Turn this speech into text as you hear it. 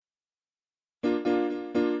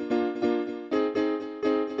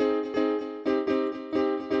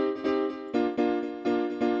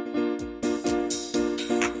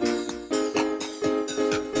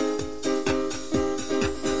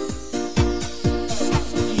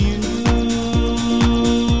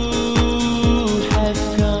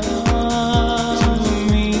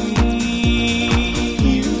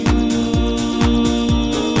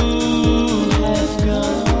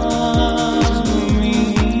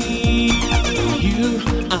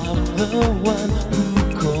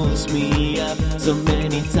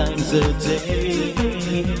yesterday.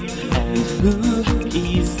 And who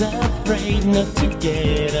is afraid not to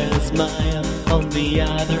get a smile on the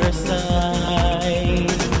other side?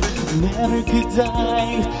 Never could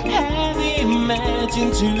I have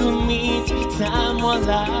imagined to meet someone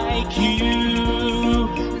like you.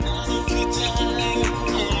 Never could I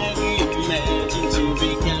have imagined to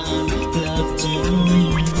become love to you.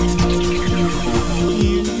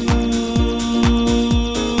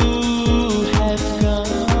 You have come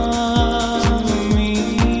to me.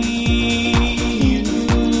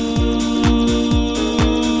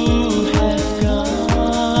 You have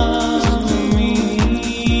come to me.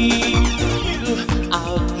 You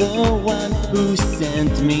are the one who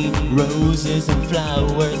sent me roses and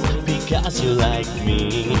flowers because you like me.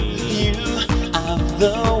 You are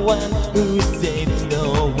the one who said it's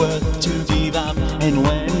no worth to give up and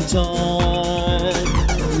went on.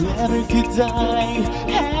 Never could I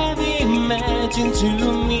have imagined to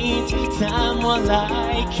meet someone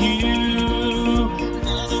like you.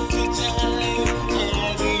 Never could I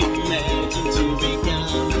have imagined to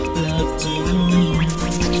become love to you.